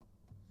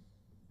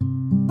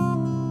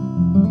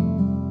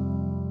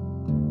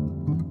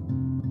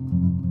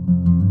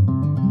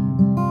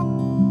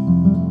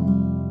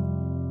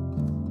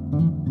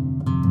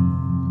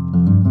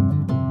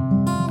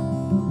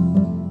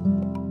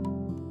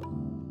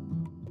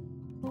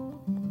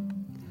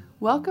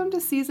Welcome to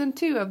Season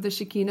 2 of the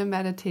Shekinah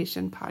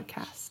Meditation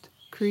Podcast,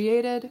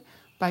 created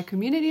by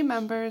community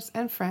members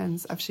and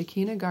friends of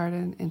Shekinah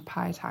Garden in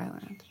Pai,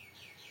 Thailand.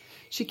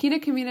 Shekinah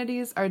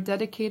communities are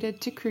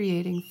dedicated to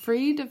creating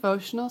free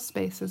devotional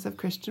spaces of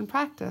Christian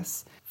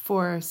practice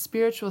for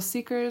spiritual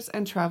seekers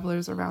and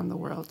travelers around the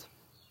world.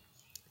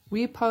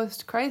 We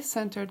post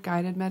Christ-centered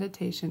guided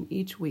meditation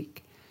each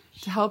week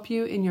to help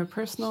you in your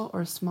personal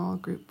or small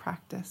group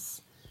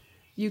practice.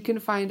 You can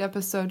find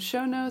episode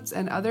show notes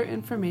and other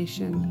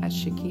information at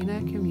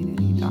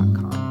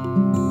shekinahcommunity.com.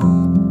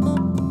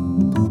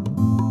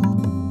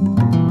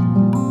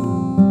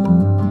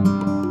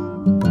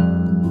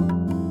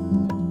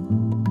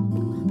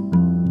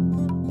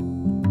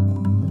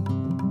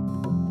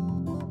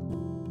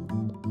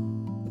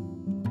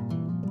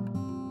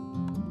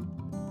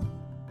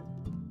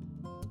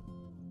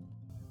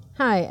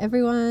 Hi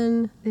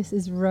everyone, this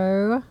is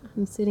Ro.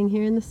 I'm sitting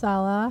here in the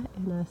sala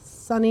in a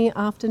sunny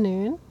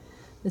afternoon.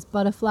 There's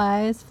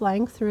butterflies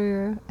flying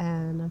through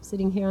and I'm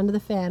sitting here under the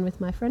fan with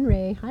my friend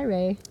Ray. Hi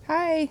Ray.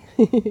 Hi.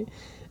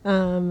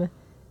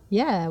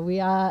 We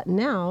are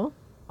now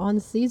on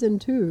Season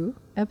 2,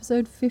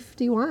 Episode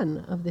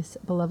 51 of this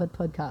beloved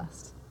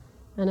podcast.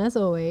 And as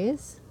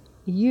always,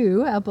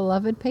 you, our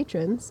beloved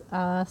patrons,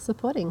 are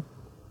supporting.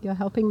 You're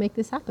helping make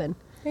this happen.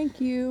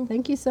 Thank you.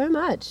 Thank you so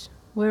much.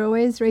 We're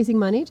always raising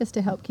money just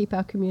to help keep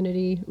our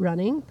community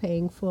running,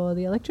 paying for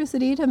the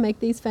electricity to make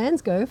these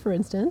fans go, for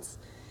instance,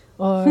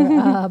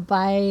 or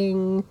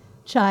buying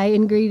chai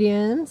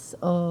ingredients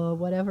or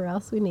whatever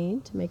else we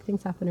need to make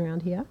things happen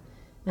around here.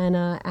 And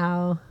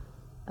our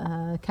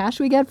cash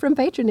we get from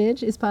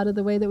patronage is part of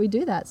the way that we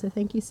do that. So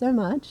thank you so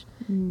much.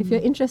 If you're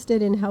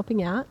interested in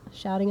helping out,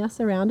 shouting us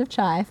a round of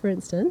chai, for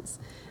instance,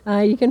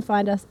 you can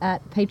find us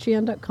at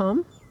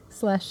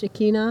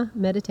patreon.com/Shekinah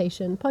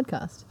Meditation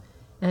Podcast.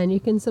 And you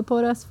can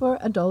support us for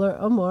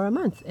 $1 or more a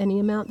month, any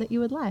amount that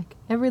you would like.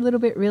 Every little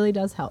bit really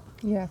does help.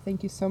 Yeah,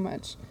 thank you so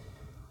much.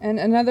 And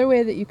another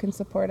way that you can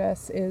support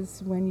us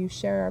is when you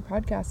share our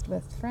podcast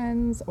with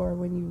friends or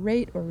when you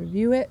rate or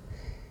review it.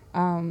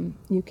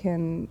 You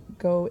can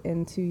go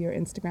into your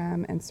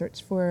Instagram and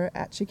search for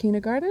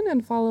 @Shekinah Garden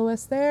and follow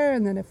us there.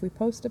 And then if we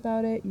post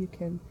about it, you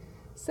can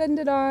send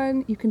it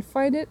on. You can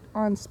find it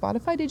on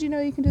Spotify. Did you know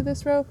you can do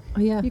this, Ro? Oh,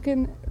 yeah. You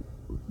can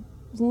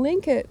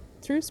link it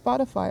through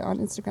Spotify on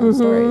Instagram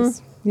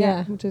stories.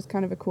 Yeah. Which is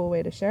kind of a cool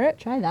way to share it.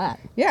 Try that.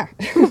 Yeah.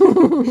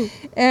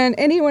 And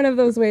any one of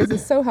those ways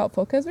is so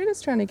helpful because we're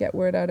just trying to get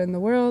word out in the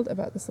world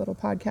about this little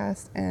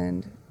podcast.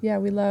 And yeah,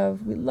 we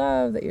love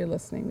that you're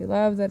listening. We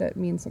love that it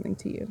means something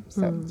to you.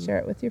 So share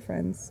it with your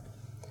friends.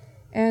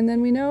 And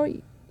then we know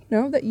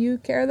that you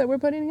care that we're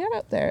putting it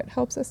out there. It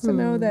helps us to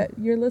know that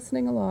you're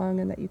listening along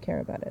and that you care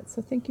about it.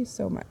 So thank you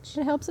so much.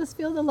 It helps us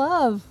feel the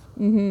love.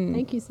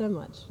 Thank you so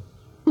much.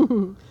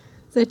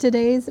 So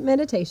today's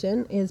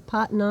meditation is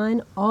part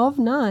 9 of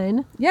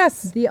 9.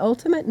 Yes. The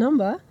ultimate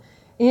number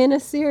in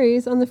a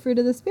series on the fruit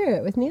of the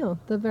Spirit with Neil,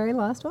 the very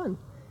last one.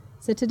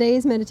 So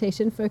today's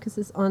meditation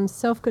focuses on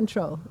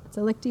self-control. It's a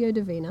Lectio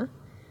Divina,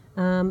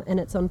 and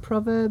it's on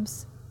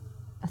Proverbs,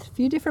 a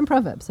few different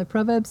Proverbs. So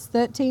Proverbs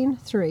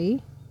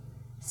 13:3,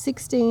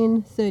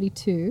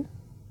 16:32,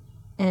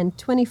 and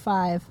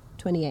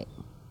 25:28.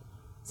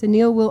 So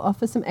Neil will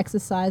offer some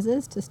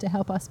exercises just to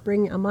help us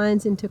bring our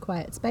minds into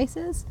quiet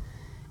spaces.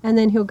 And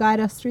then he'll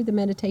guide us through the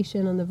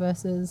meditation on the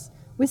verses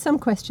with some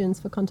questions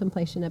for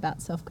contemplation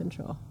about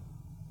self-control.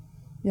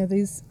 Yeah,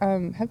 these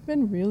have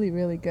been really,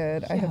 really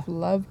good. Yeah. I have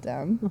loved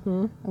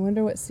them. I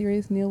wonder what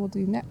series Neil will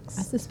do next.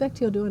 I suspect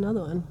he'll do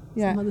another one.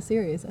 Yeah. Some other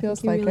series. Feels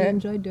I think he like really it.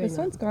 enjoyed doing this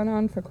that. One's gone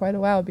on for quite a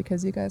while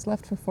because you guys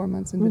left for 4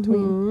 months in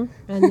between.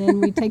 And then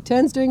we take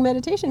turns doing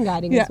meditation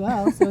guiding as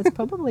well. So it's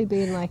probably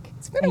been like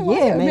it's been a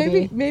while.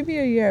 year, maybe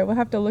a year. We'll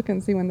have to look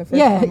and see when the first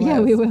one was.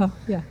 Yeah, we will.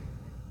 Yeah.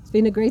 It's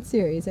been a great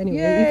series anyway.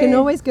 Yay. You can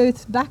always go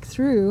back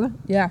through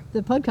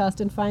the podcast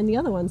and find the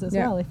other ones as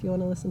well if you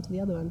want to listen to the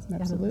other ones. If you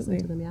haven't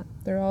listened to them yet.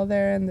 They're all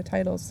there in the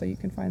titles so you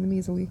can find them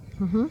easily.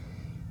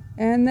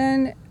 And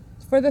then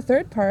for the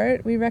third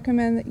part, we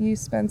recommend that you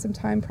spend some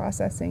time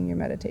processing your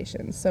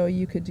meditation. So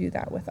you could do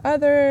that with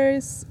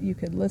others. You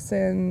could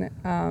listen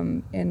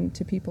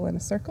to people in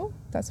a circle.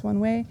 That's one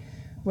way,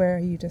 where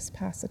you just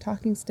pass a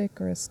talking stick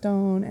or a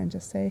stone and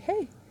just say,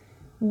 hey,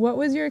 what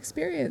was your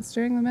experience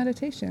during the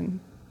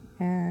meditation?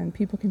 And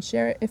people can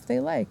share it if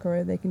they like,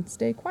 or they can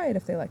stay quiet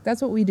if they like.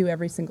 That's what we do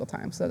every single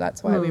time. So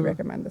that's why we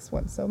recommend this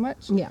one so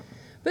much. Yeah.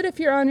 But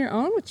if you're on your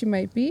own, which you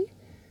might be,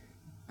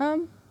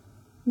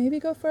 maybe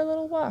go for a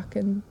little walk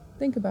and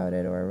think about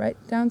it, or write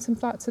down some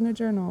thoughts in a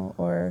journal,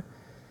 or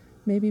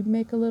maybe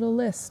make a little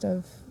list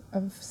of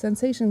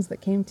sensations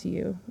that came to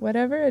you.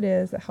 Whatever it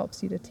is that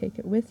helps you to take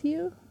it with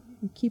you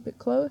and keep it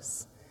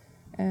close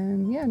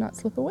and, not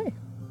slip away.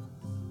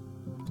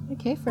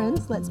 Okay,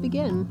 friends, let's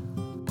begin.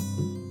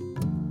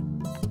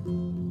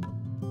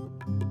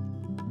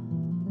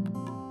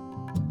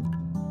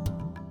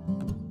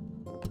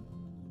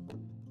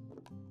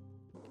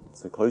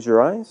 So close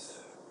your eyes,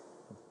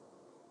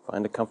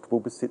 find a comfortable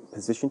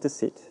position to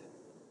sit,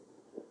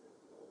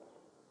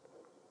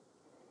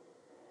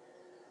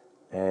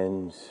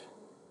 And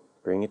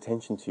bring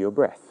attention to your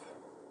breath.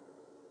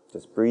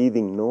 Just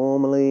breathing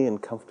normally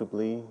and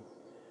comfortably,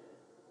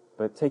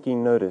 but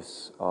taking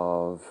notice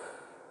of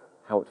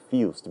how it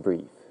feels to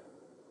breathe.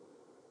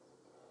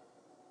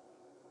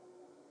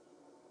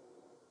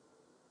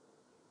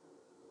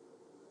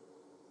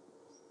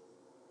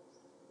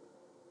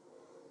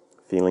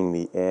 Feeling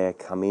the air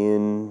come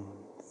in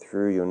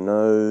through your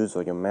nose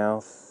or your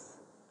mouth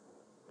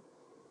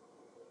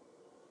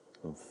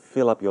and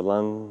fill up your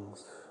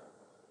lungs.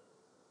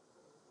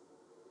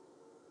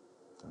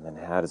 And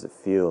then how does it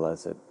feel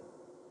as the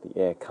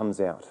air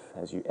comes out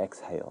as you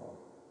exhale?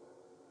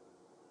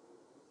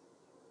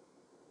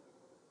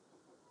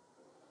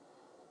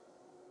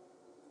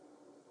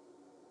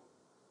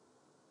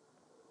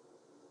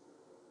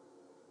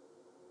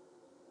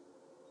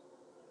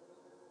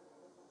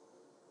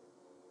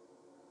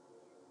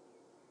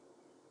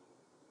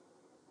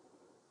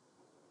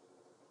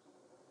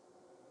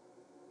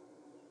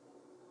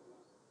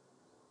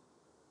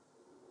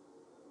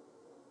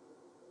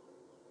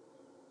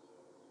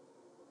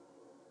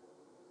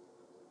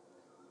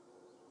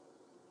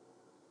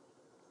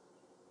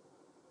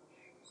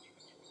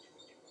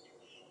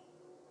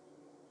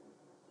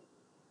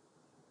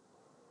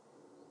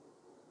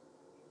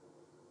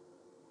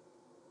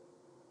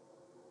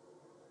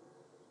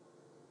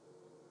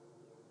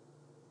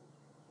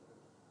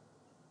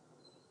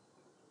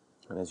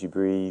 And as you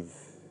breathe,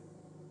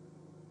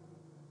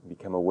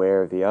 become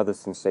aware of the other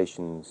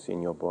sensations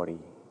in your body,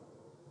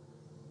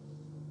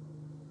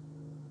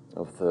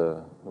 of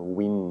the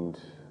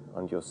wind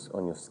on your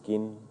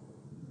skin,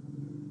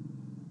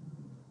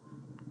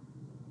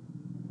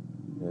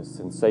 the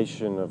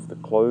sensation of the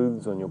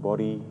clothes on your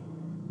body,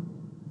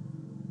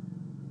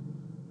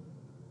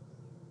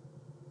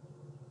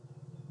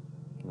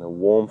 and the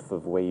warmth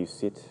of where you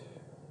sit.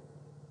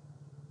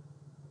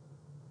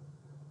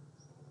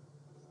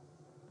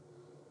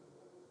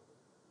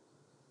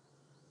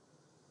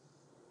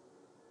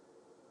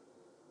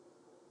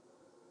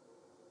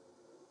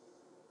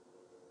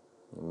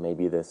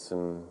 Maybe there's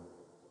some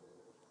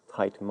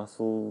tight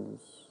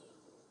muscles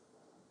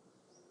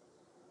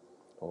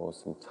or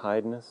some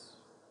tiredness.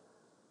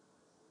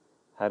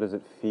 How does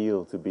it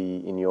feel to be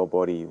in your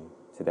body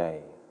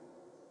today?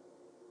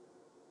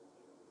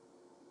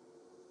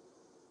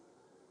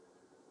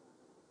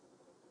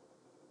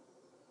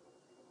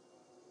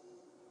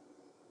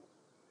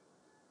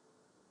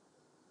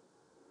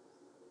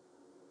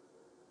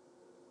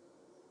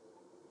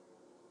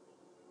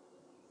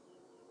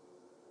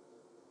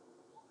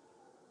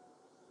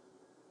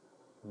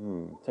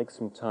 Take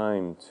some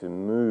time to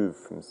move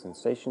from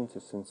sensation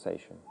to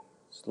sensation,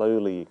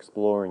 slowly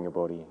exploring your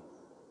body.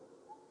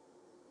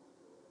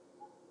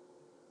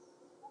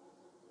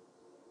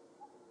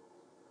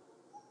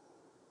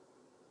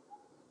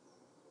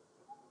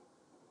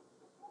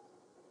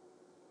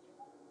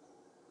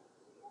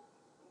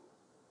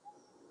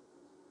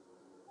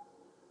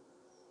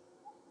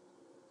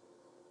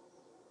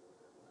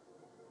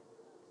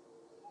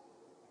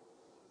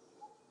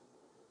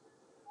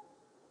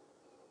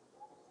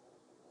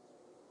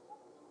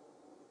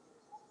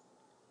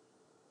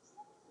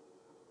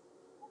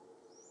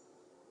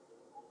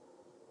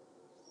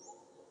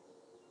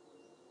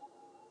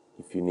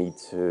 If you need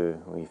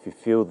to, or if you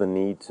feel the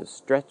need to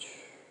stretch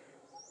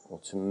or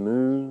to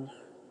move,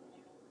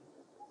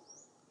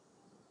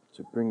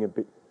 to bring a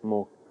bit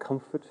more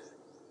comfort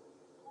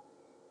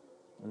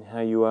in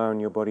how you are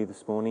in your body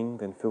this morning,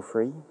 then feel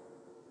free.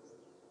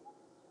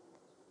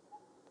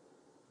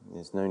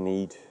 There's no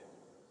need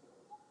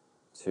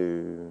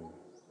to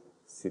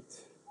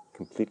sit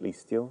completely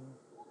still.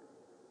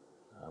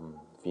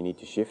 If you need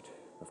to shift,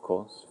 of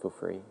course, feel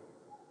free.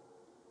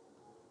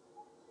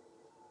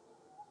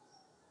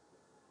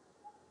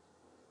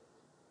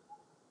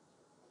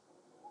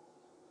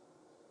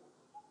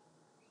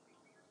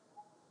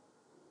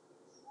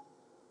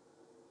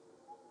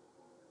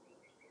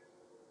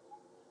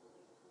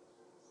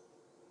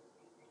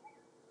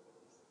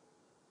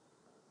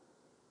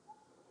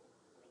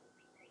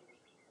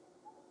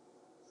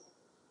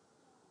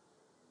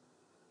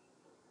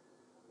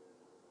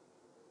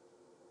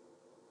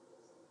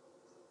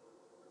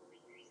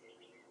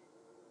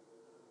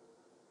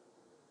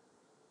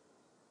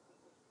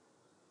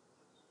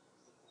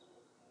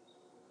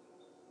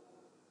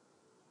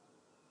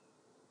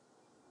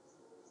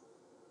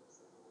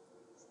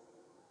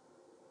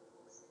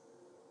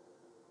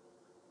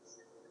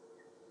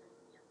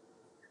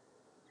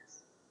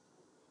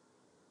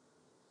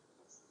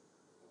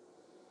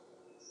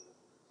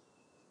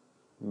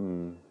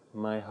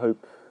 My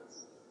hope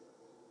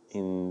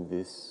in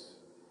this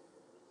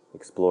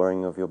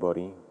exploring of your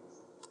body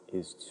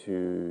is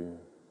to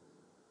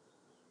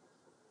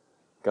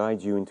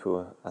guide you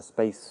into a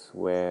space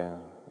where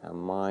our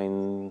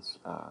minds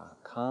are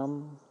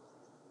calm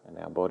and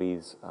our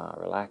bodies are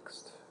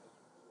relaxed.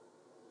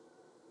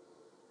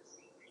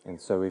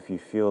 And so if you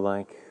feel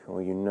like,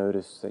 or you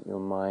notice that your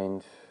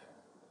mind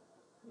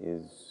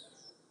is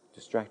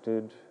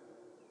distracted,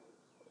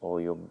 or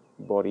your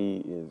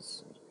body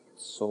is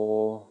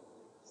sore,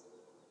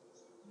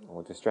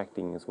 or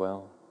distracting as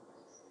well,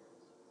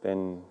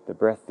 then the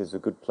breath is a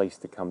good place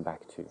to come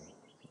back to.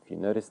 If you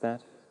notice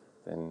that,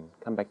 then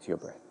come back to your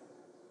breath.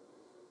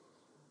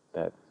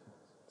 That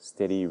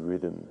steady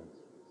rhythm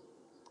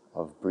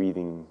of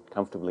breathing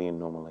comfortably and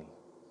normally,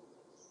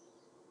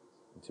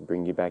 and to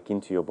bring you back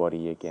into your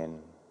body again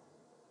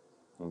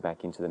and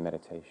back into the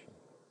meditation.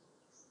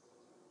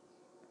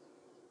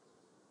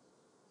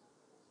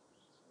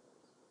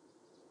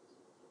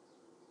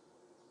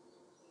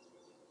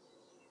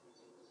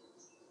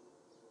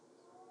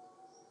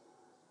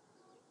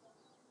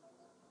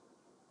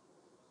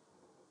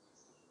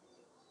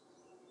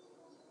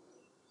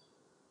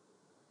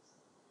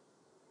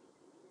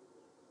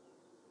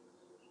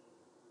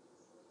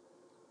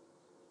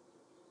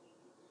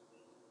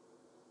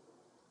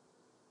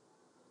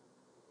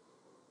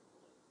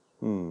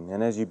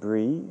 And as you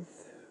breathe,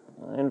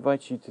 I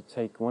invite you to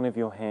take one of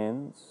your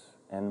hands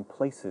and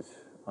place it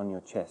on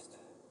your chest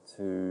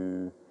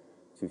to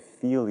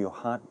feel your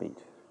heartbeat.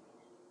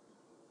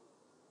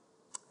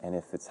 And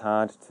if it's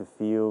hard to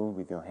feel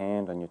with your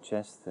hand on your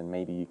chest, then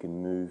maybe you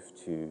can move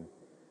to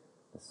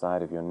the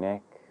side of your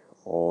neck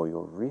or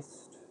your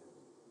wrist,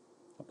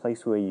 a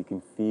place where you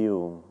can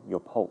feel your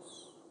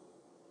pulse,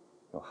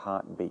 your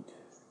heartbeat.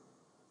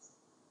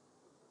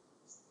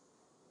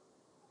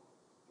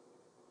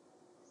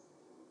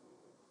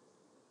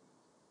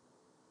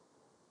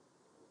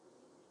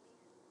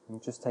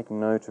 And just take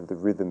note of the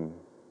rhythm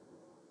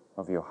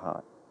of your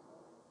heart.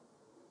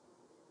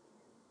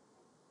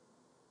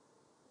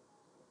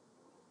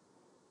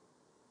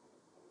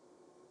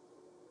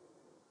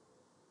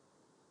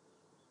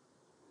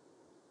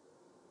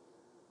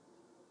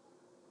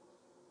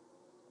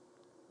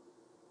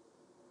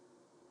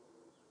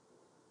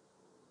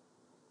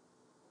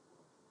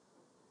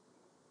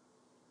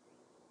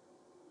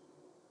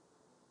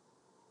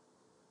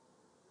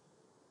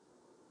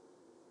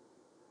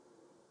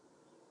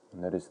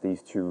 Notice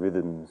these two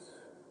rhythms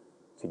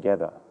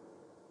together,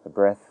 the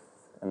breath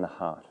and the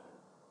heart.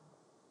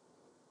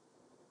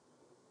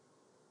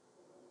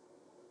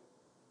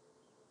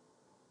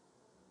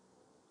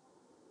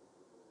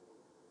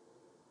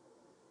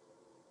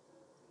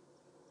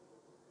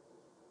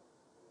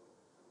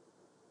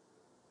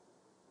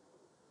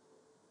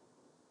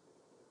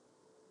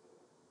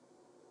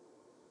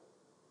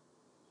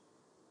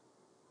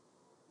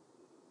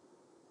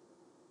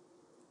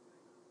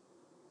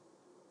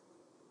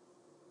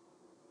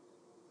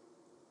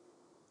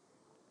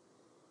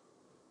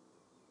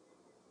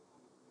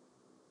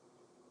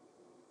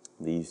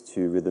 These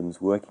two rhythms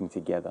working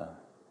together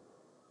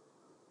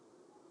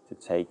to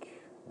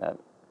take that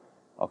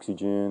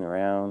oxygen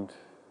around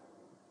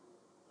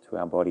to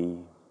our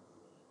body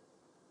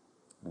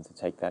and to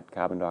take that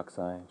carbon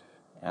dioxide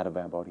out of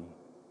our body.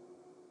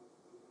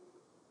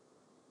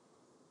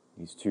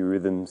 These two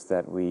rhythms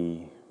that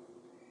we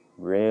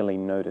rarely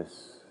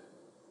notice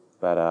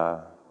but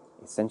are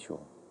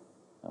essential,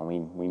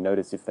 and we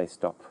notice if they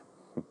stop.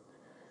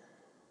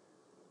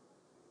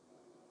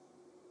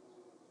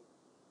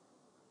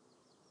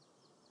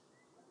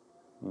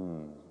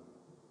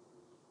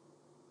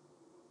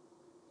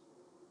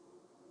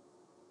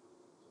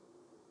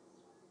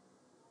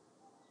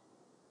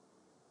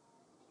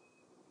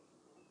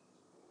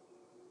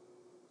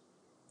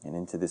 And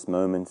into this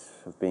moment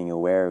of being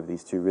aware of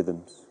these two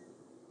rhythms,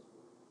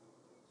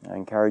 I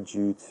encourage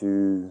you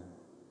to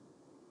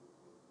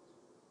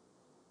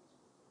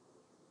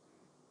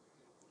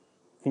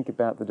think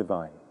about the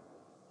divine.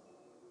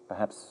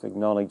 Perhaps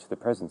acknowledge the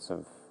presence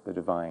of the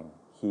divine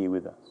here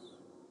with us.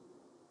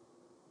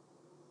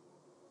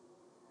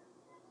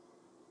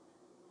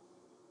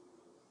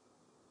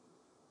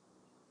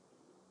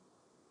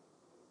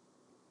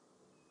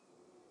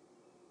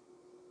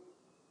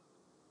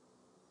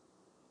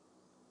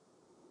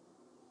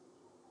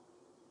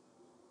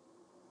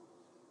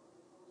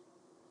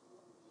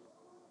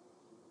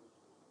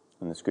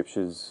 In the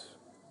scriptures,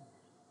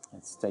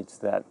 it states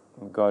that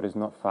God is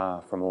not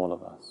far from all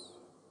of us.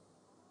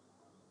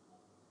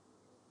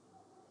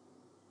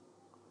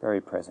 Very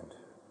present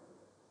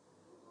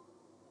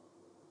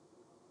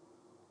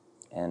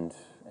and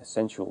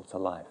essential to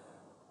life.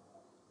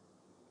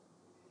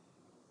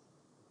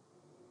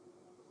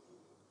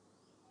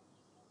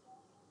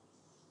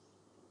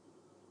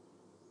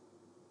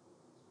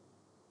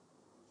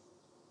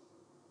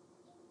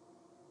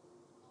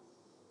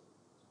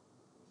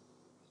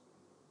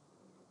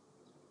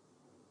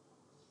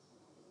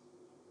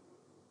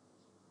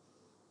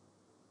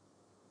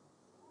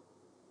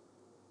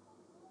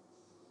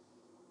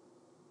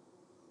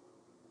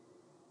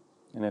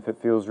 And if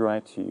it feels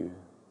right to you,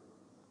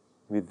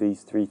 with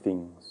these three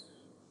things,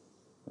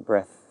 the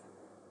breath,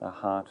 the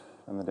heart,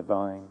 and the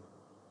divine,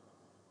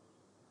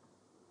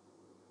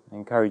 I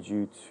encourage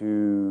you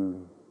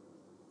to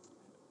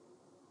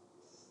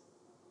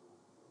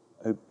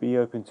be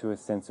open to a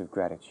sense of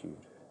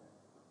gratitude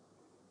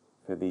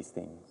for these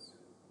things.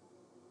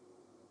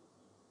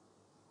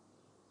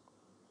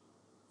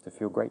 To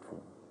feel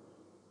grateful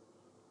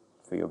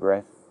for your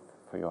breath,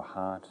 for your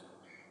heart,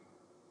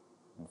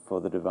 and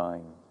for the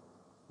divine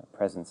a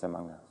presence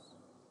among us,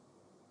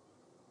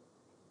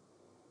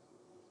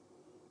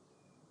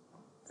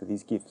 for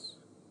these gifts.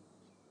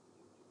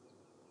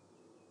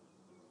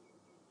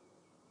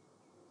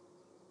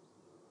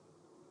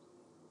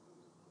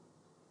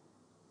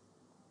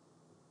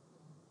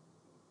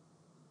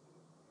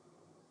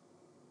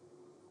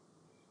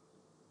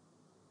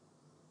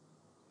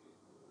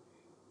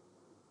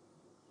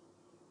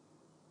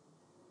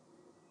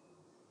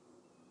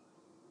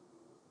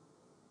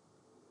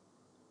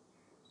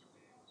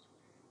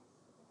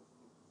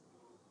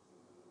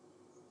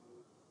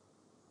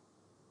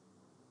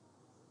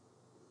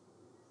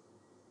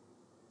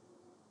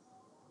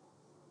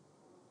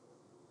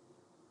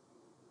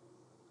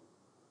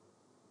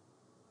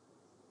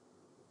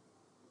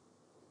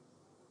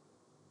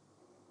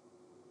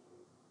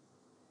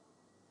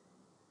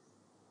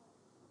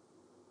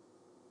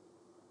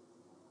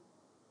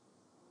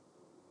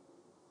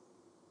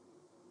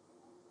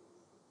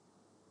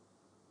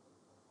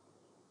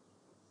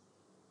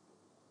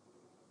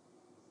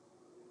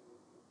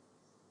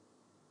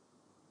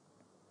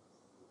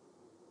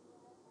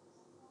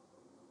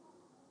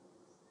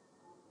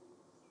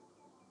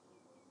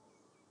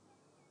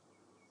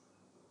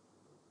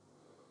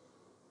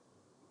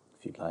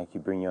 If you'd like, you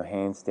bring your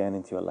hands down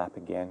into your lap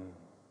again.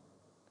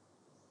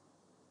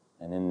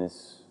 And in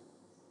this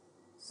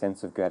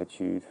sense of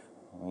gratitude,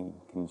 we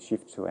can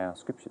shift to our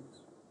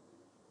scriptures.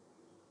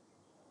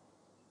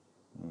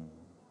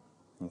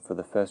 And for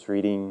the first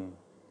reading,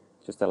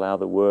 just allow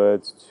the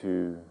words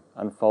to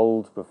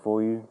unfold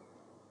before you.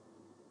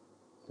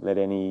 Let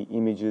any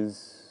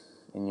images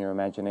in your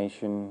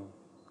imagination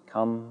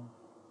come.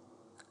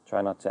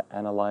 Try not to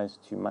analyze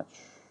too much.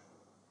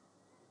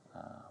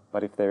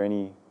 But if there are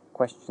any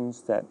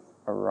questions that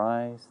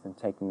arise, then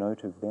take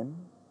note of them.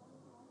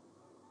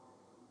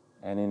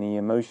 And any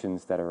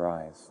emotions that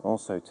arise,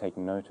 also take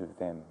note of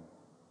them.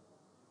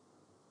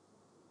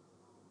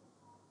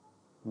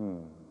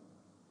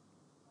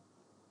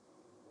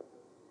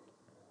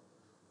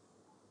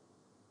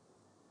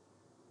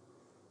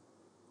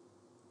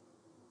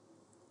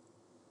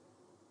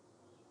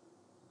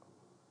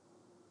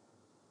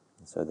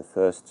 So the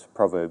first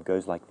proverb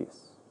goes like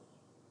this.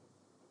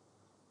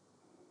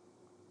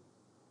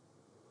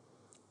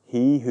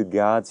 He who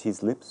guards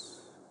his lips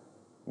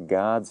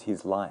guards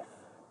his life,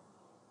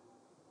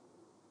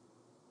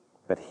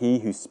 but he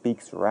who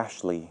speaks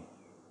rashly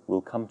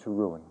will come to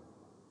ruin.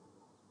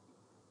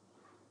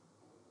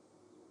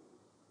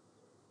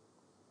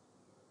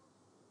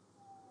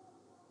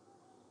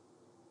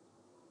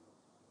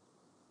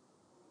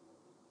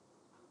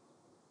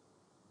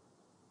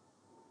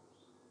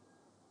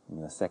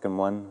 And the second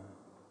one,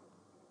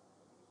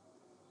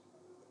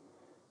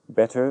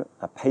 better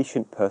a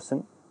patient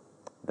person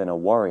than a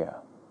warrior,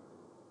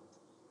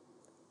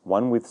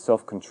 one with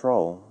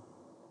self-control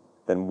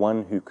than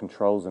one who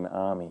controls an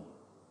army.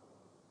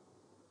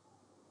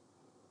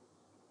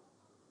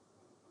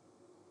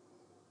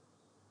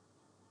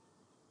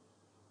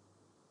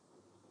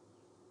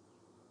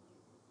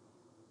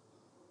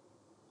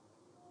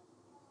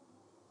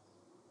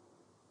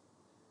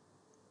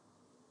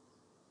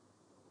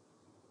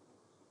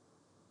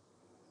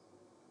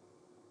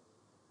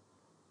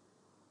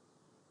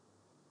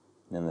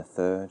 And the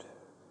third,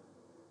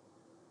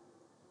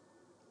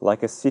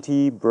 like a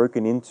city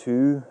broken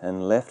into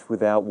and left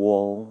without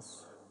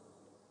walls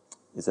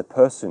is a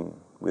person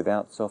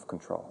without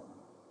self-control.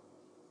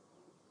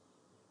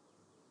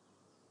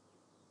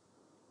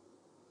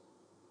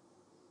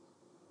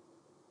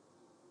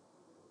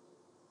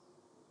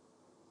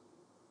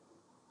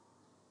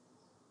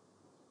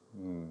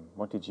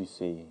 What did you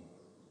see?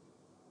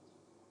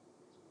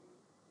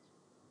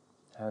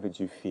 How did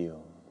you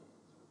feel?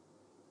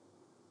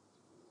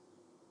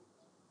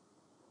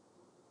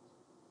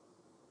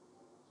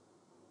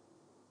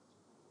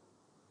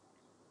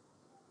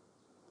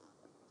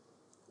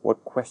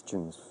 What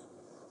questions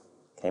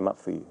came up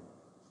for you?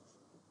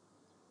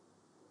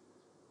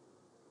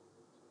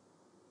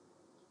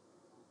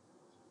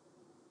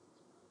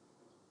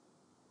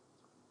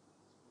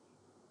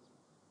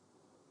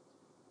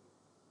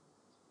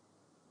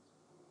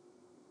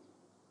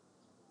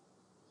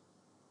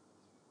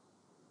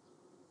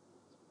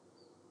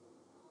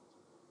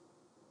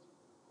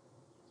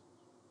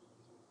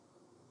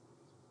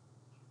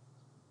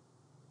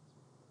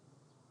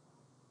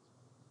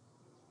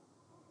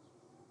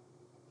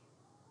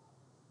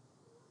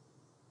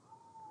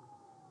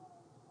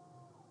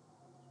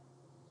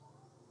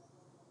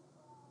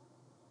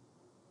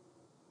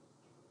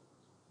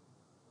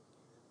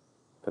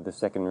 For the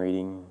second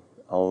reading,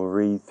 I'll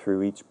read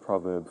through each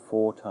proverb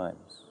 4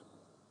 times,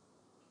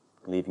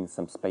 leaving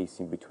some space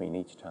in between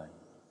each time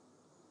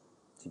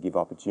to give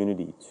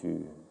opportunity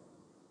to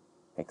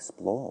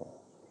explore,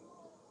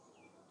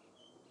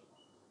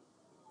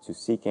 to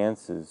seek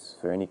answers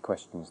for any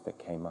questions that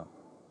came up,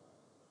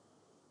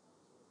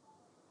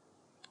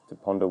 to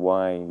ponder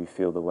why you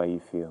feel the way you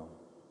feel.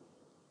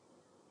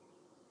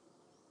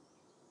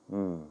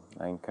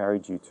 I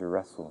encourage you to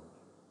wrestle,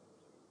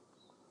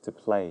 to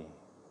play,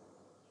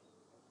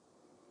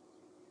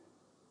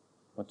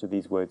 What do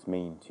these words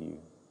mean to you?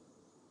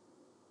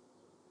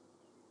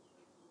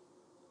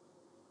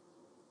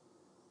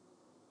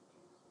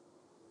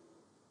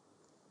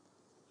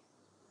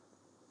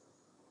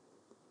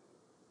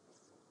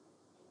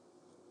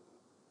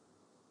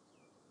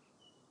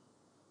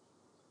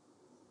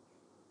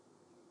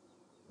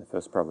 The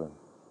first problem.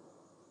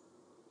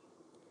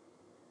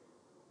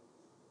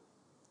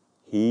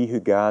 He who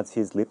guards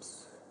his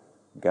lips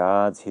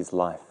guards his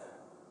life,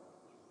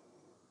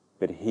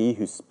 but he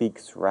who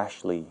speaks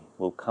rashly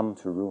will come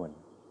to ruin.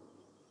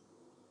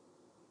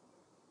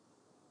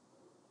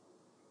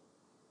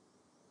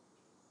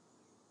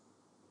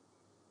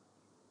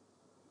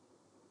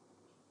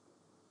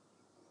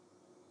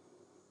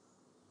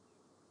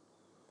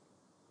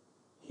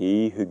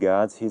 He who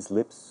guards his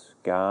lips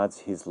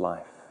guards his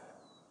life,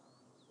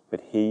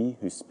 but he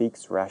who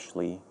speaks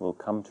rashly will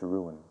come to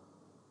ruin.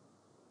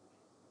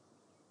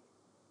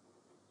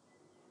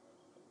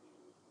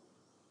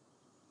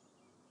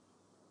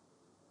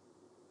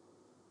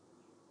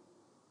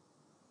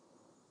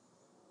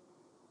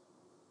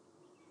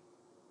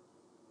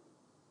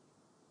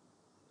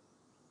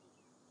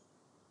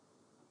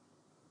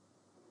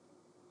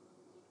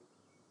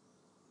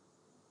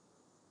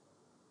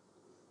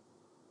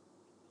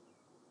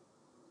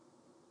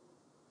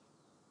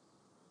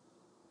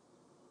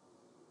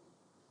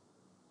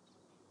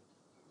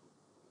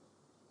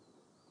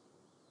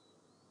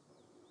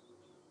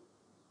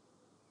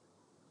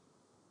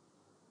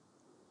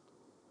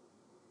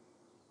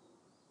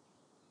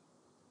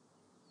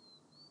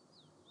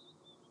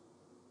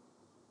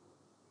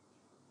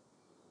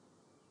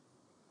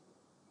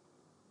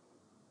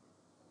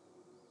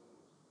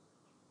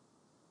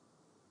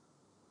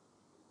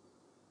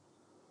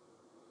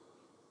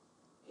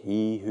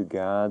 He who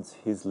guards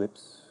his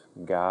lips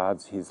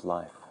guards his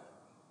life,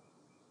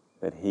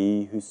 but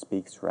he who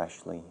speaks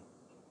rashly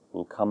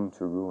will come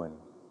to ruin.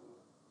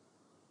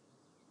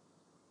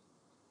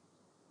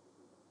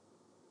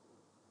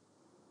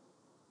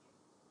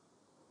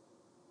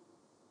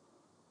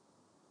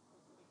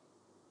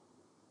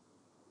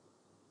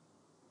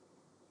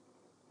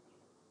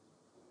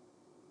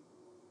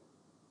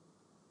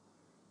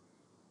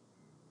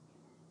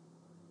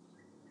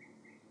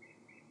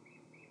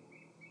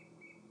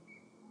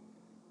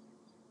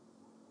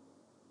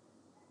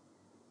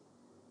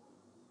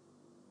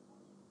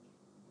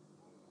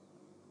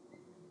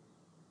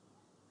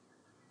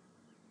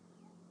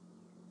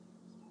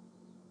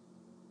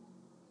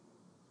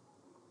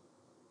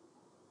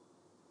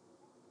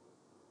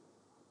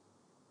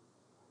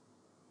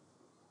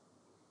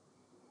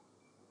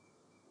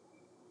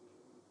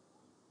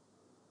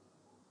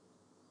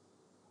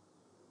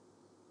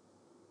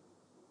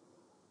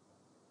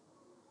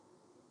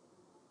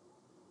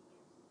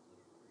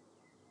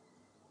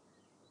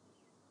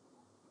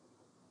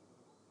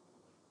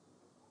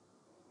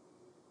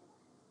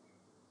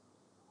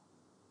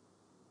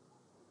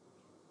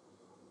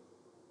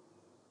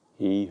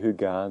 He who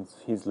guards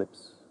his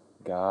lips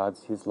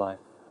guards his life,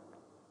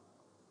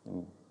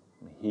 and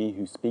he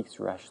who speaks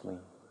rashly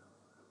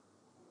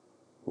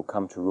will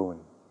come to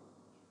ruin.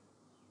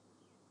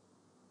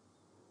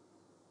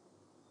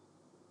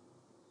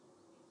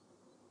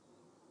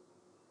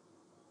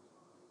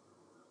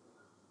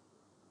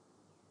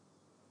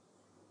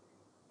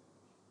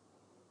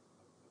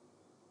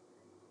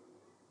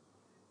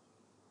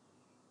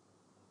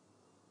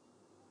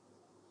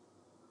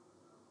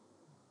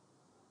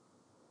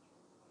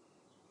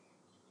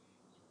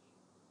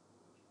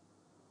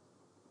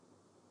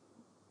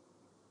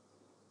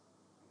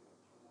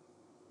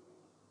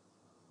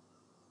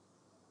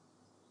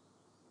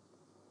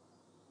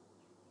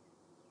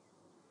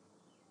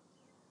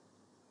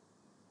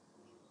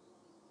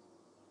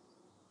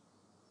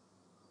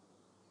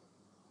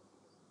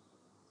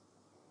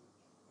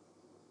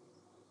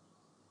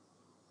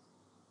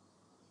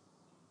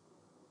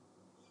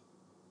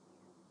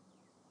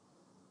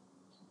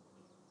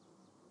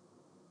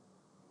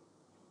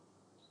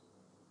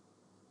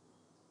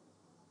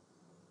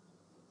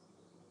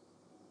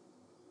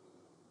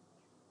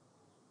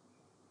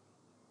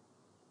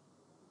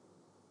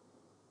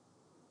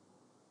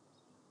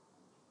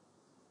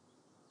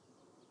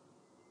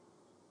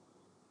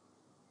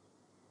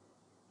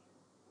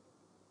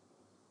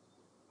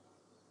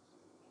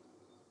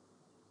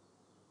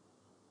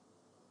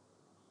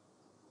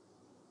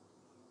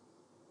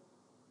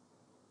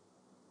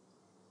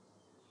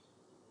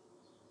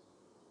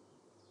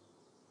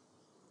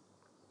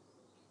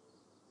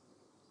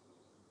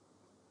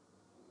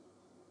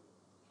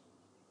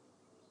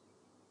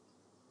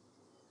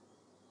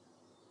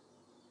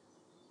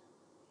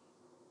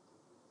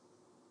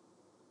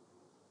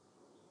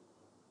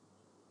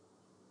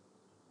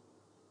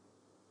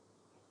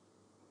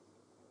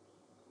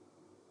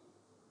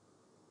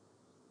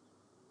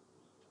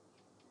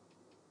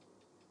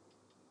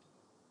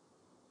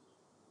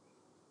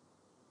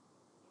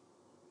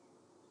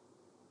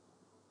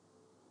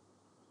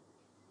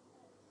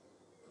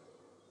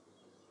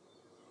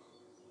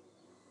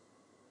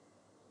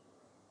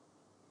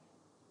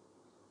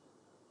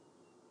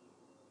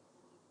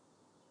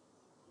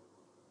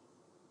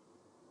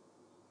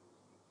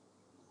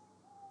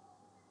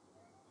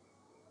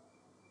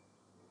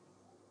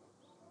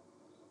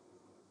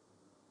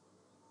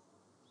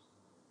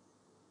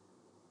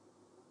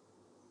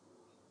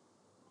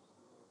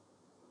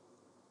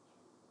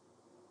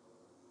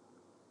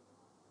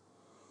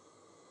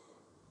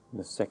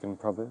 The second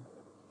proverb.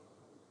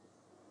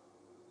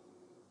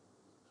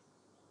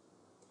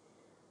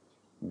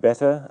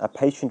 Better a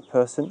patient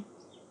person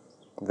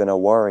than a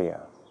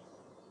warrior,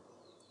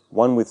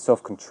 one with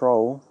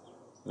self-control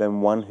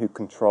than one who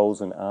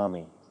controls an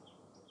army.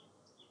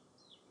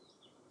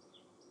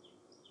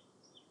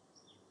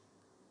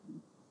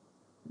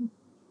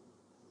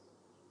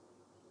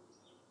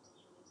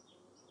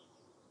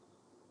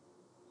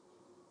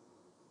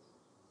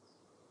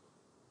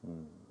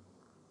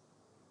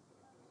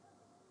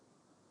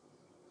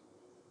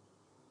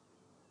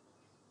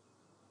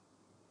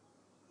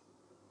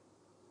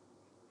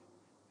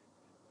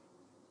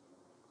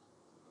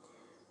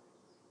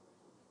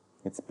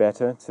 It's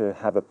better to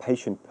have a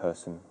patient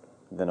person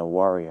than a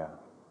warrior,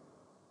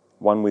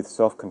 one with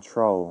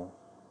self-control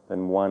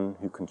than one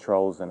who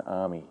controls an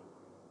army.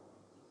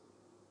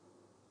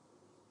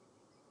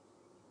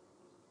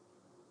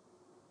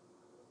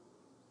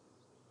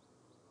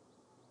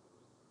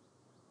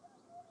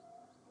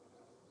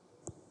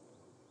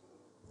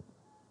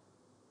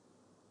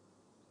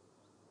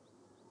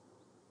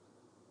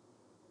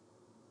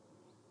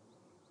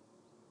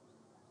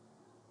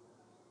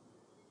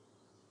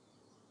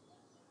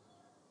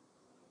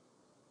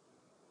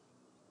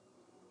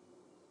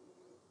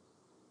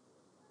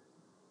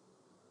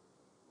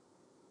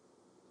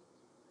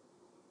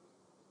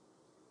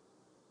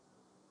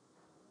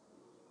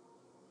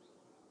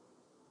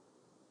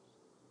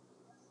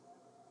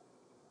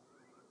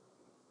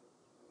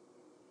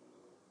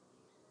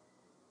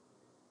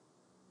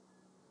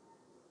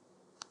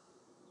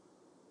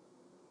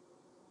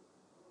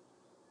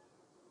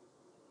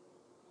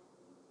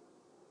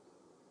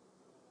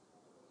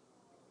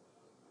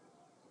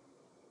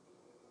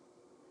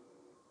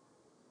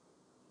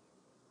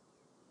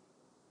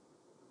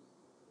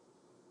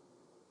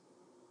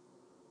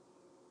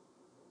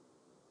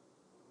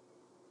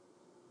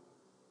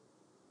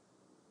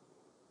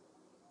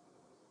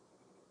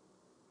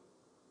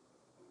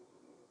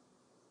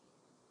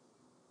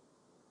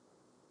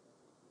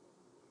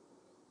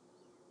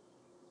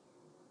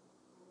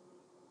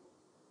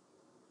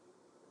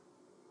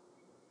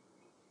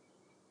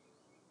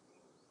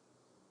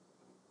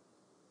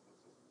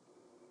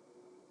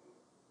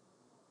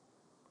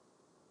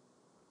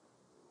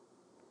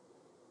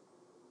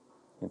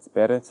 It's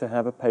better to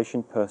have a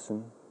patient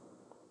person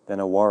than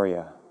a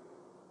warrior,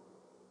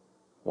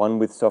 one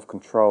with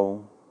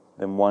self-control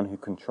than one who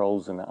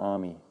controls an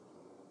army.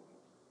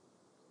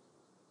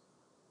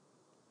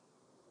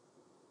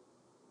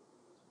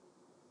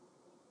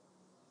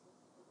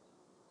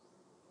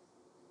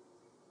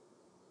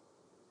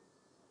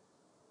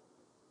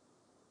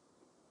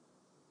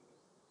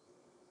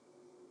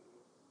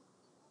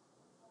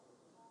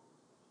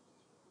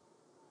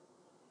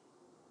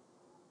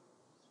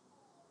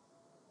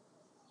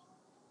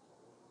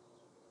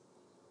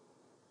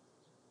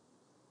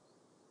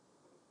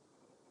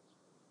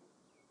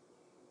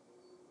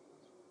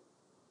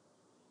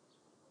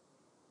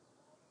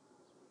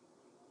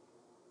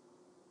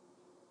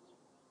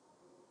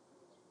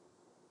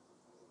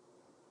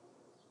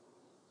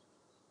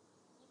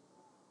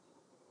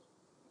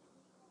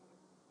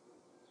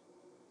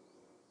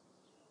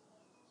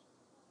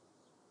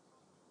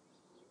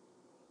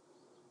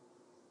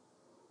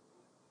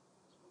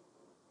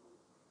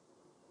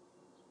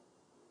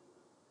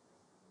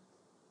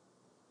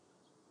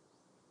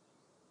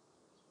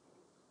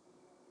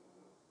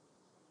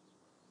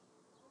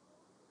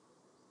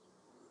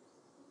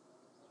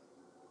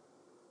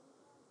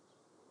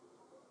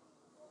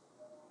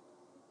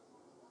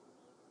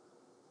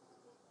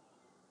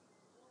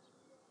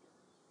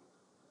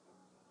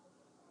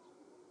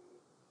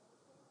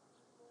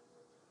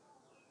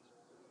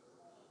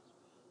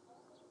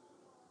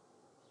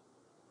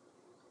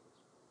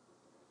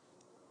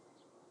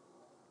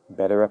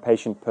 Better a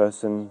patient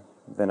person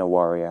than a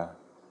warrior,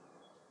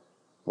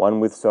 one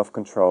with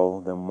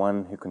self-control than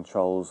one who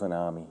controls an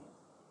army.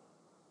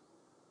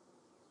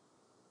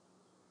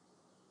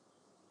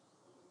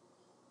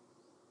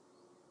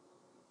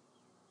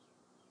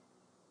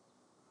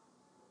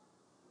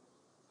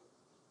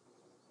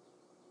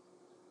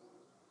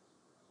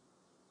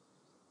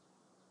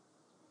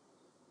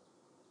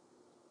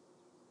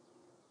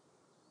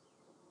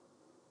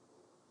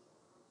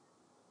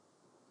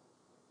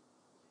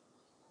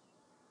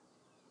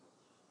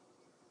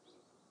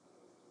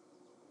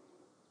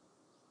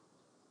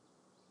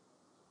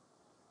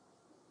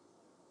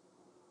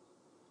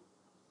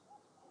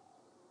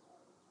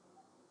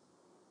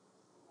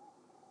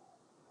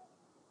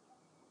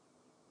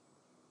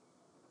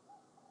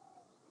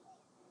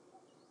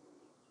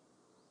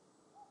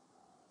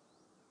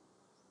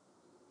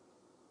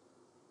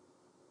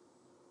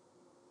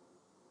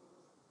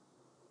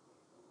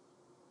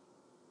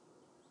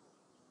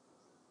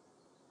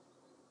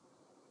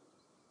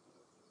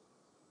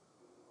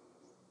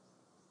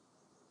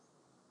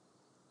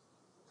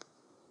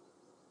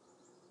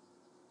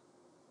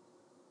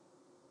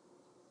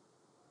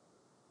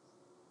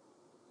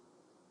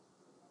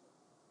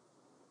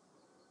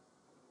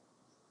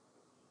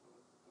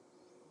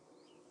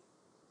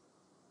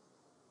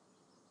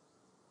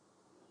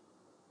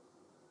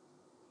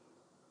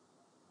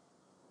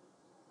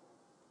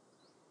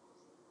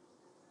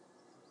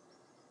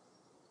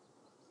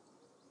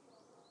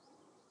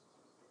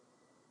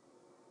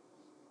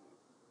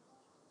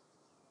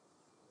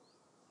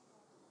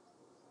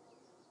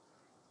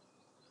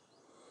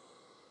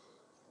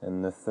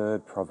 And the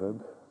third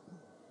proverb: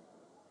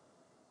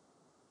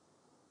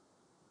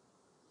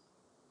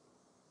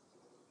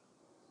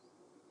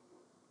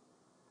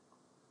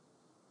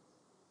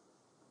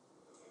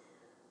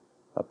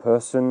 a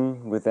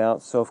person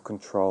without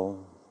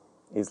self-control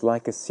is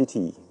like a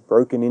city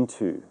broken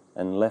into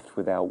and left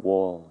without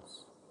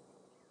walls.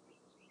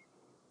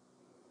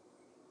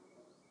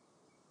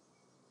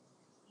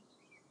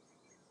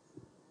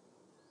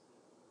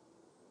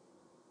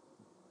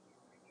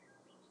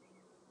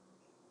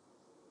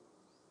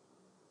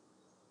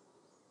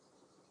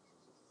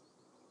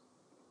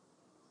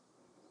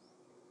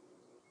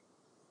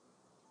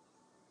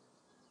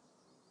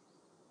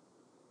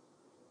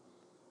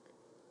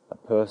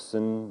 A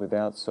person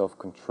without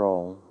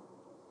self-control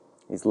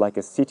is like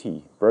a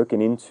city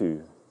broken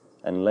into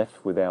and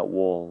left without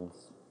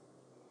walls.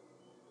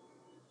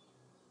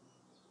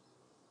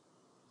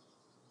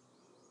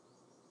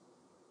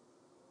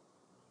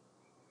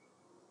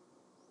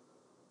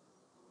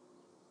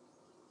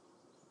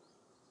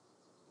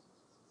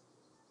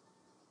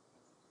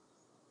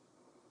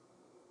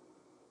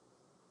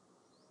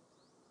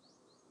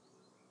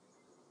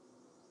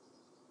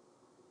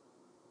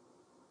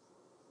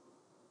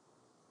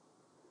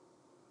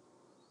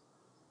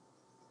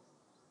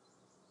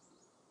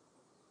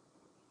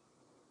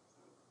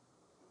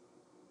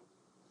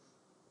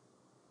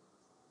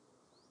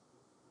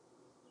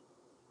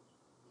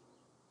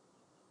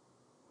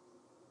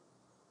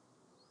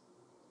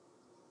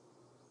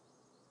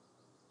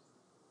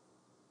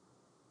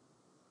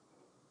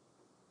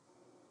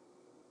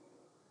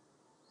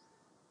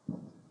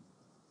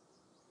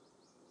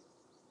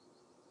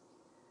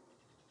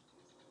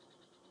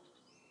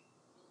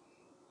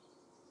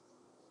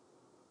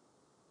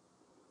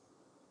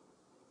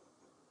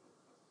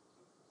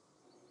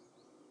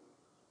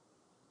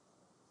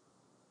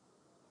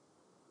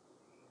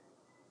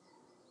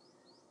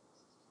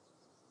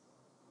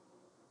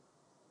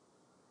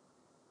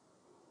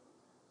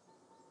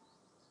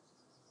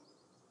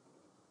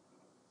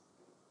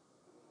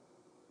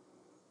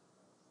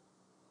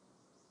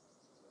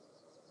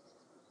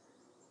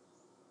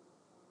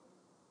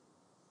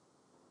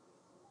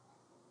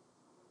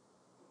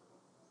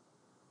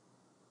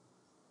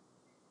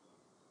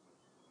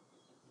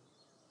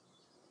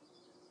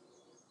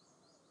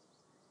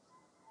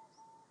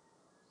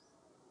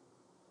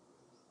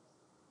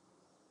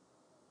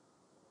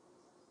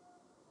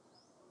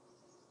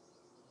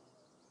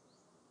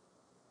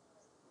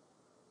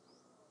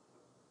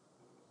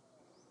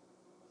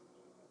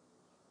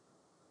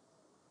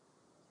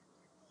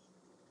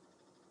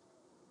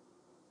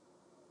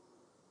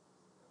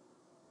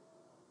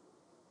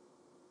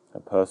 A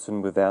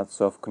person without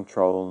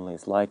self-control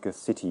is like a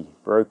city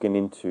broken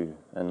into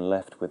and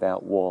left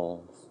without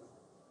walls.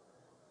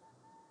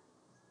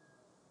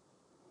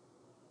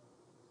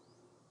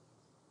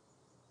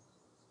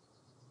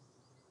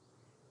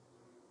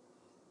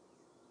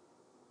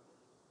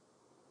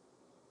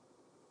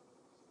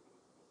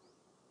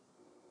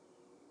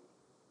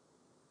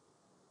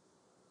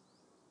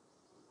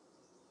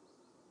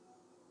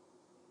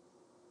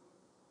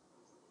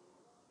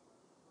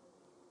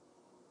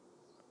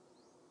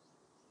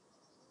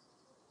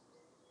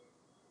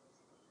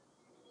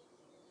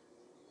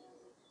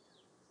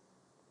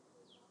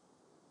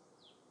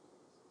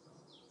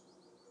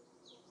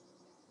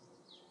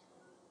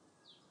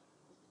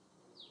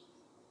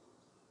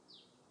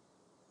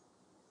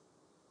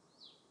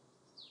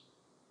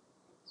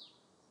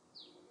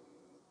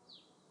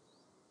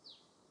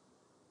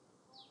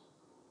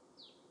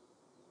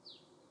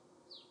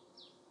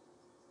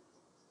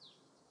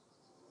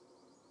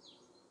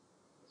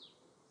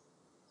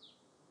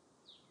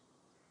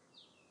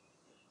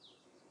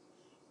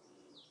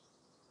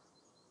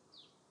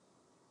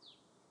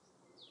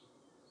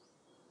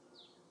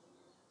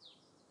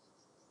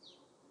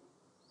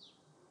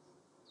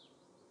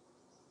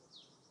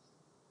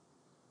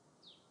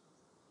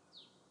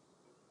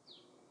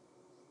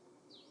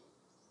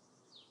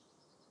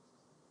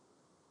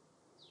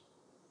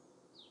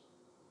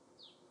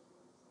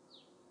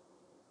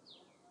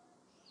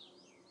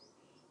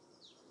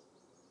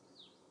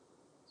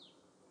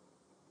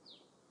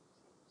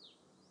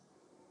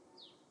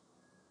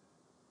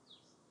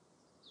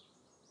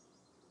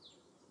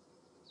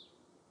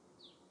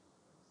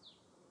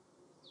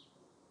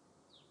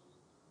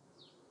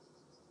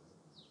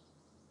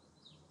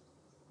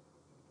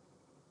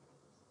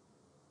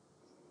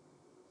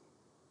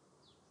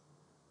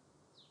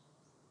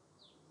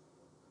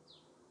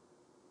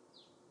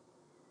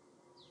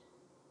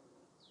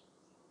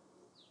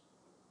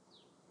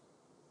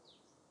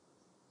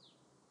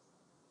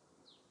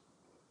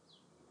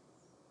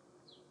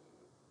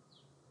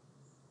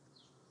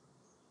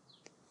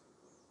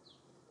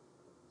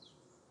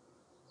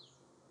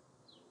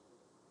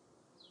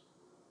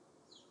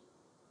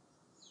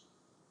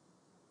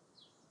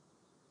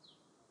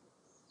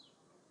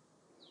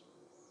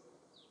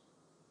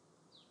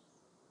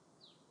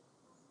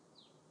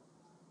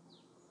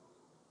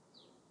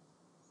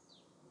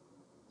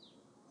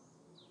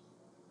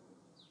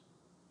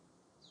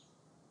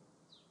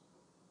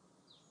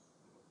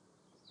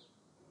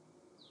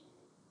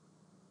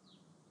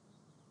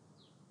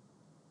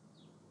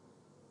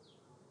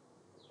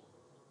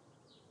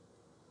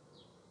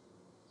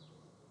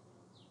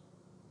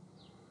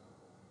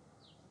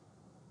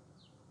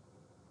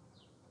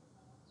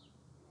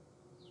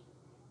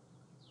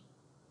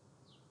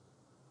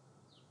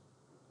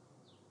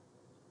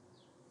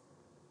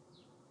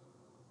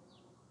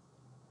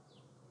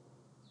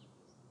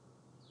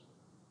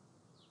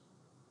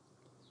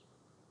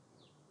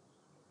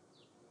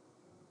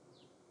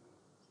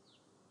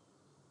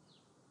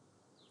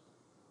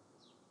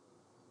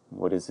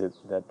 What is it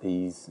that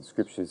these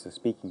scriptures are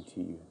speaking to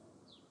you?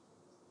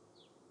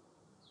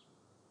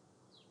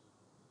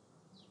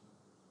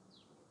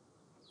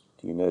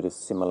 Do you notice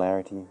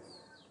similarities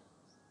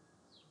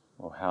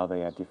or how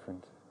they are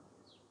different?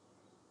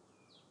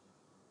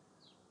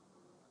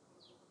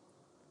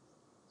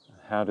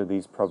 How do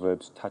these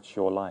proverbs touch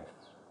your life?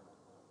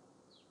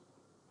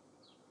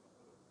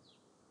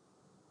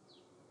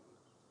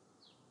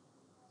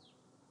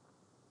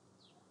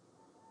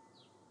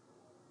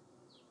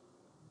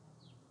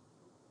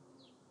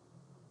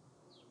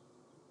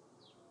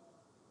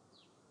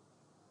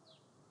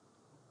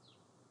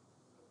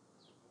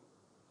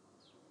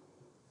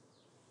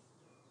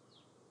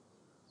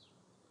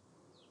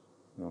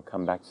 And we'll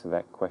come back to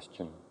that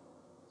question.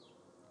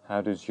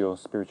 How does your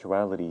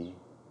spirituality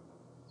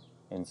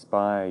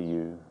inspire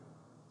you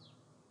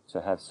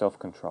to have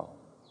self-control?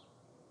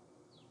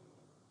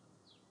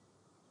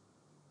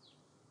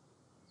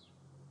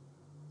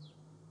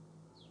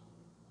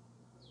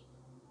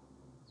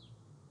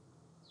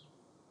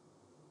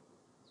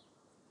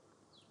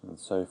 And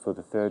so for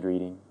the third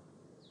reading,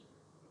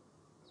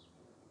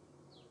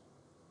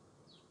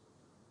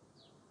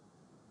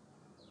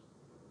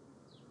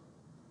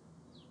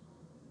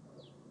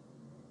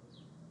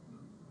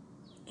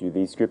 do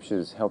these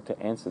scriptures help to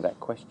answer that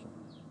question?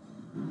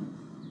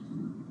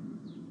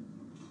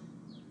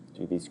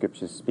 Do these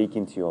scriptures speak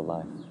into your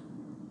life?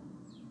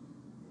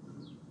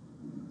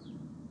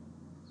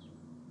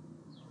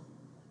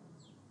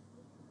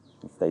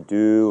 If they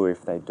do or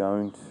if they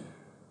don't,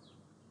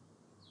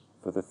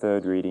 for the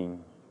third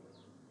reading,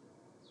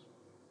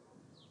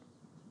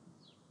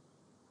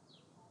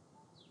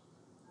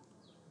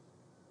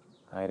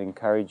 I'd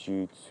encourage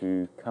you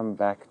to come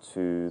back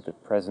to the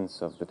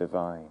presence of the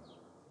divine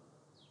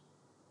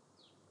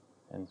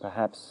and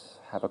perhaps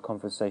have a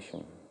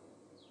conversation.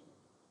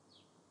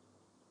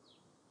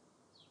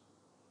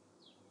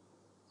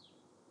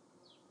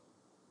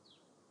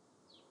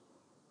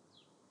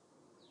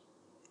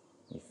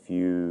 If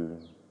you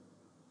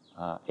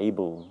are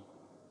able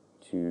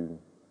to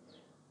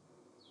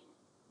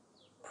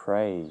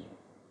pray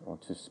or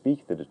to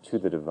speak to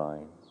the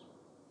divine,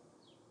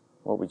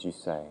 what would you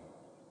say?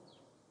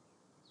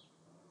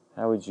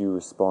 How would you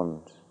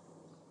respond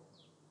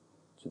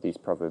to these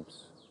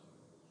proverbs,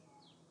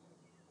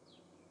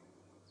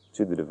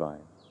 to the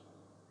divine?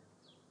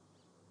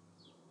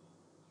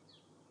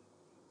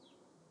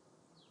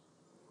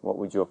 What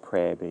would your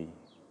prayer be?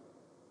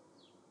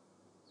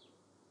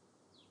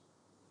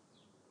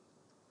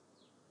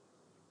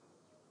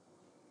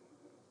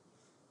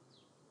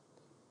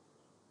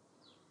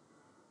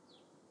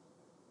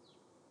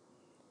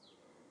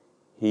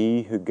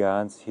 He who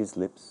guards his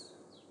lips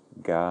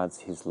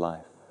guards his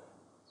life,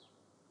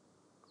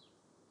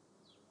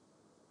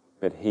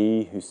 but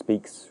he who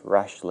speaks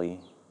rashly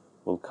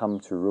will come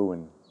to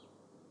ruin.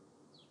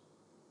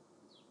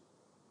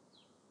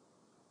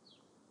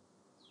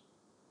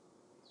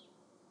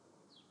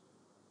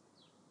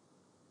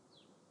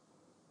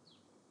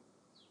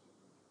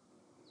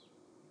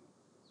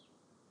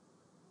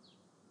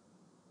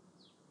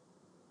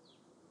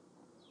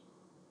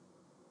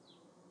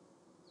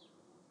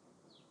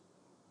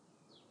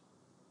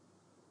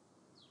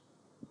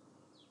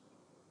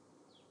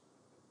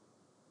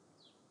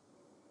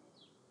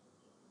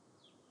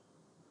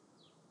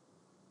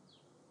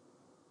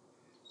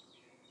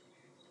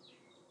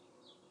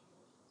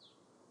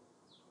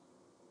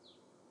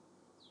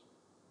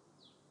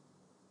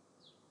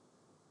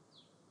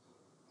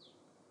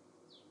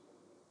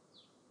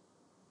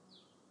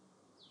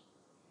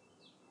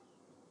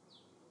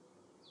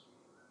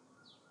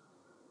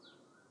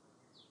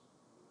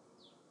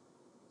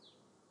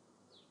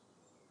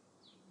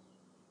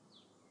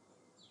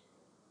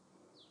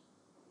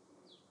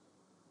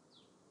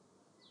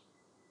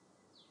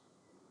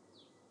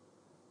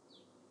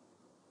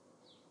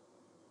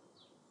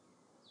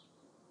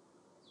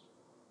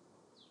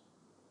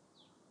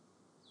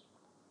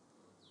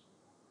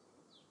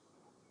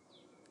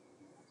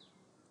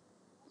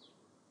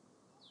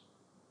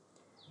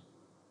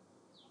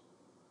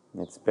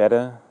 It's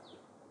better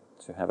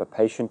to have a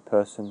patient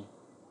person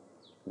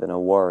than a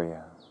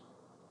warrior,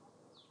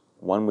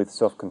 one with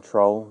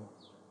self-control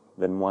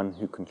than one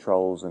who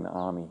controls an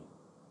army.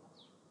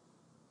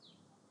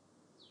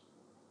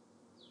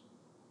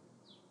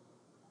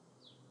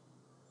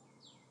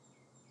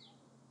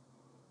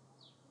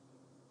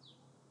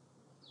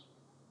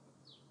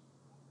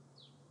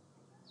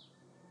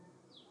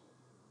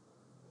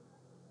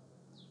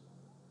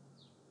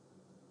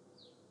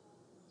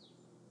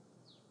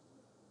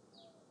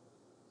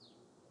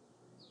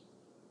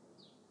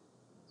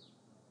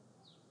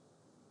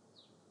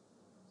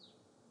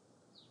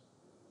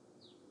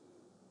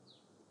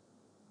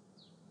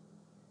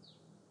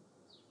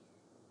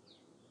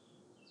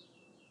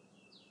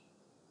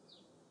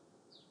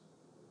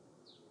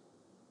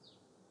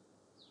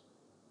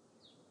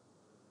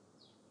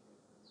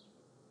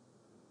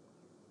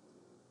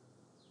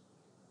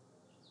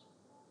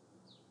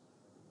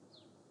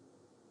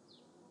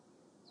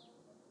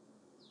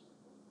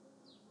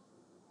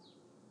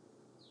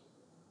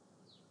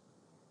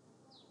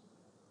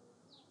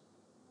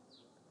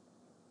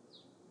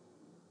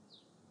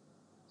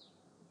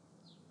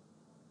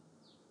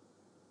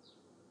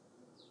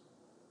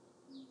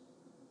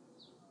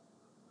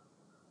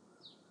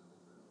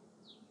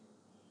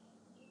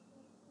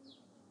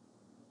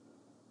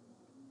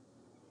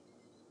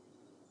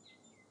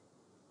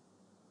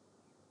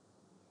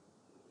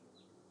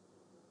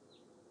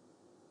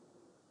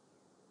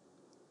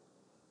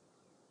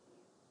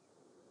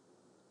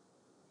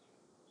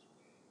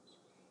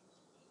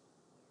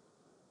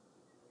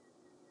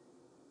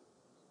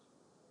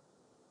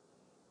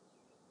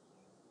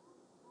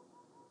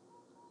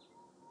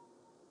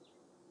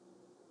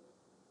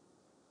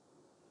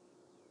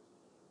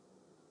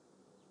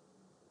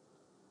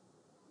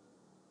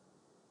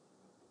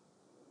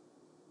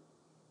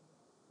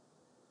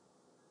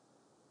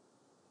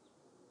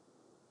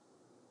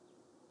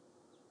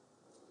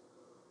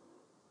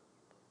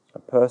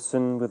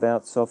 person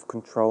without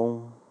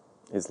self-control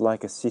is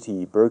like a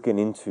city broken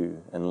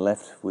into and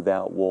left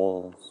without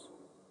walls.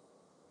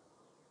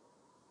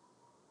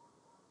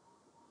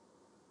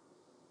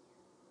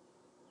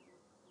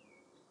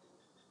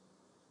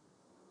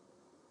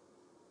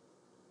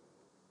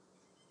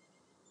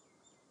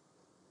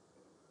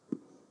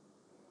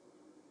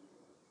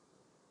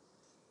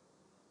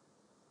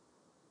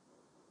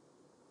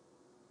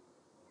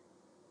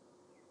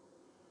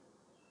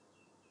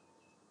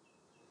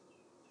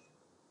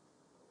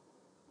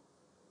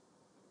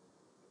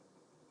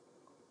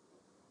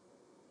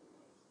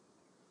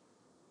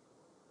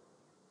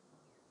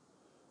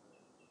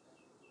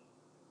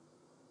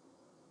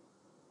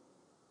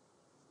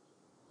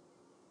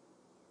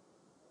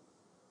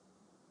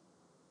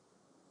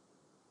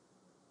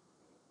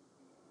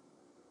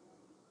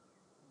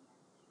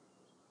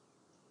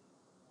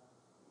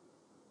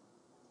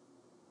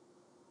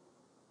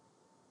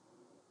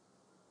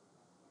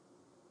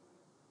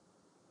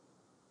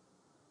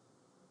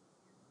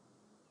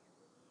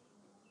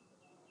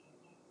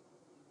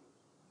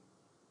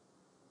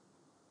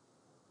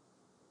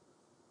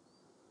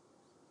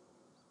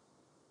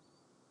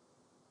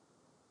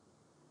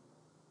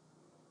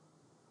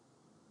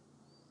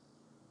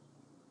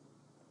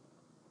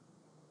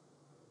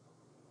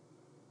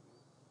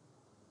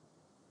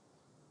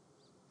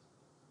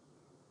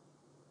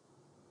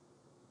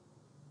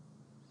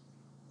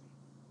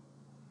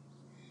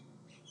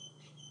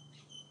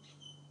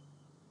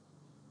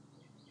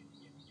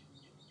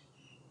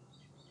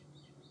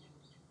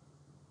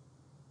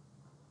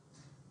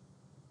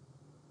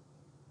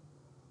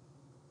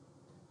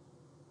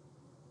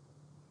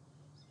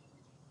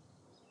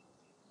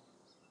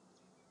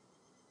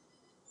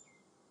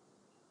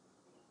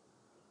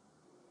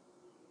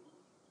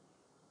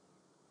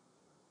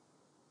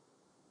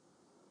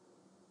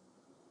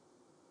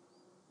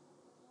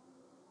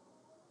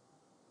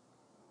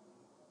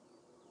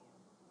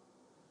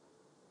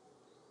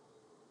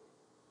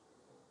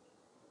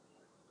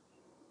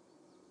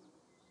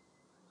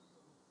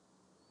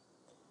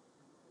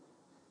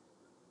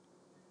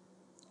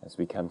 As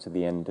we come to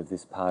the end of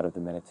this part of the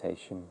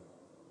meditation,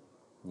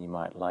 you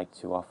might like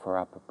to offer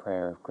up a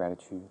prayer of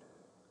gratitude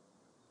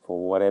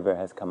for whatever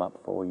has come up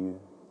for you.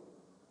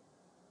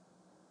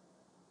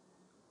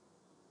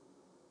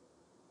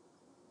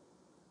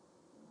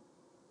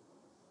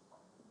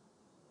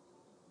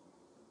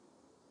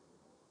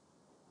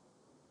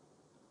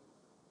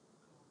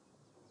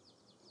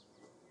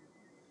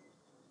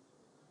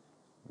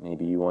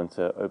 Maybe you want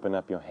to open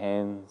up your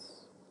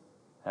hands,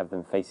 have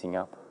them facing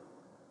up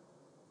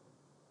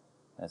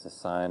as a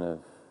sign of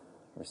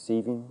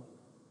receiving,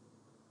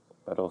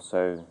 but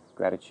also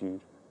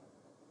gratitude.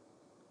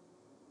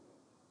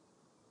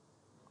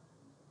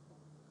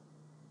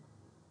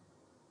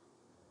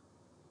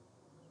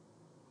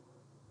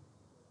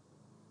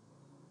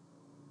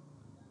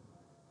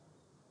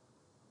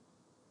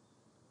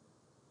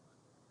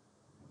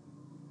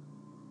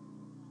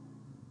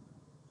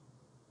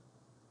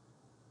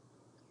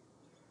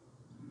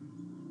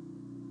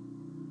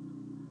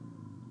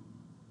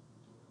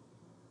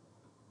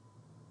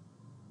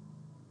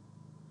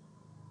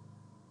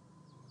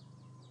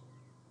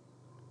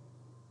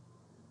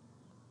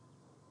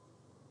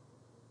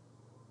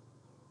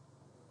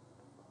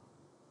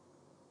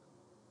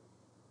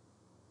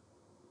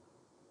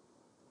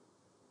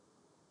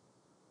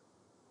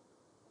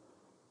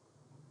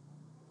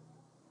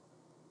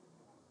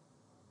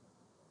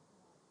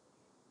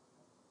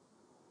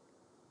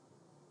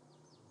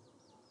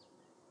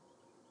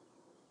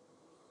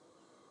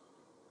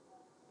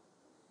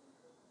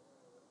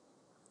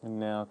 And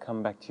now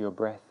come back to your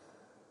breath.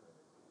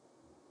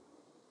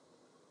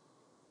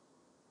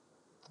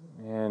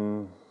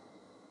 And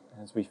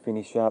as we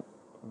finish up,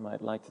 you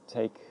might like to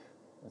take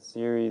a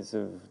series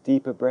of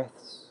deeper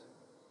breaths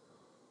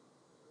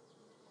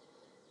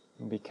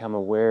and become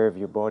aware of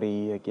your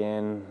body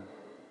again.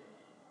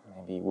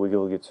 Maybe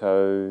wiggle your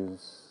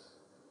toes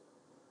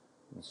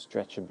and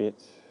stretch a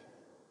bit.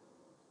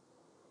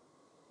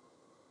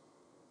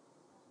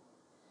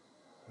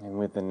 And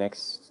with the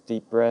next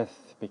deep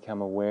breath,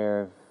 become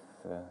aware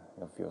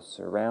of your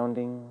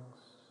surroundings,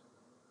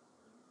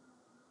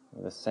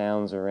 the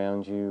sounds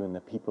around you and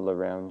the people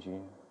around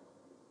you.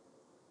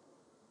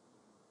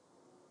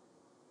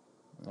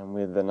 And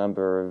with a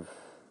number of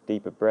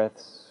deeper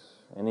breaths,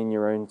 and in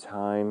your own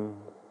time,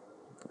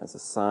 as a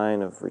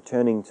sign of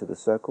returning to the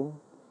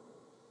circle,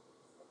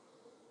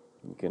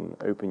 you can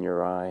open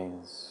your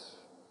eyes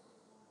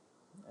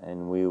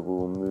and we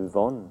will move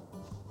on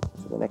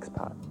to the next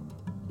part.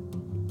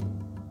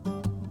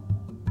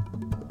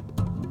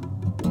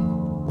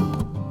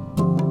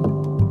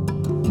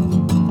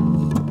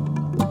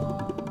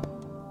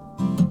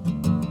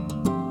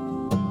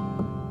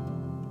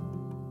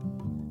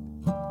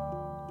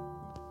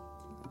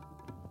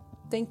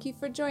 Thank you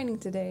for joining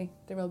today.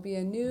 There will be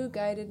a new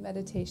guided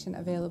meditation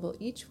available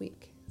each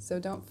week, so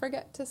don't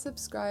forget to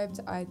subscribe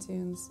to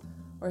iTunes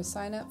or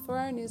sign up for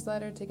our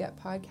newsletter to get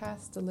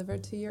podcasts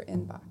delivered to your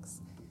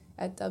inbox.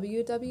 at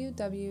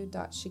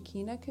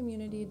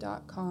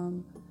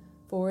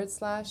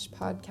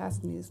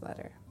www.shekinahcommunity.com/podcast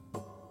newsletter.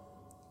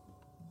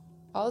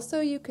 Also,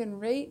 you can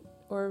rate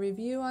or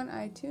review on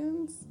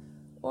iTunes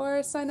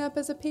or sign up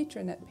as a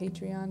patron at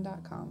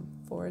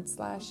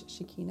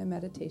patreon.com/Shekinah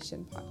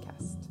Meditation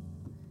Podcast.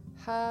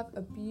 Have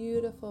a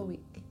beautiful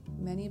week.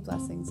 Many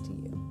blessings to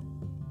you.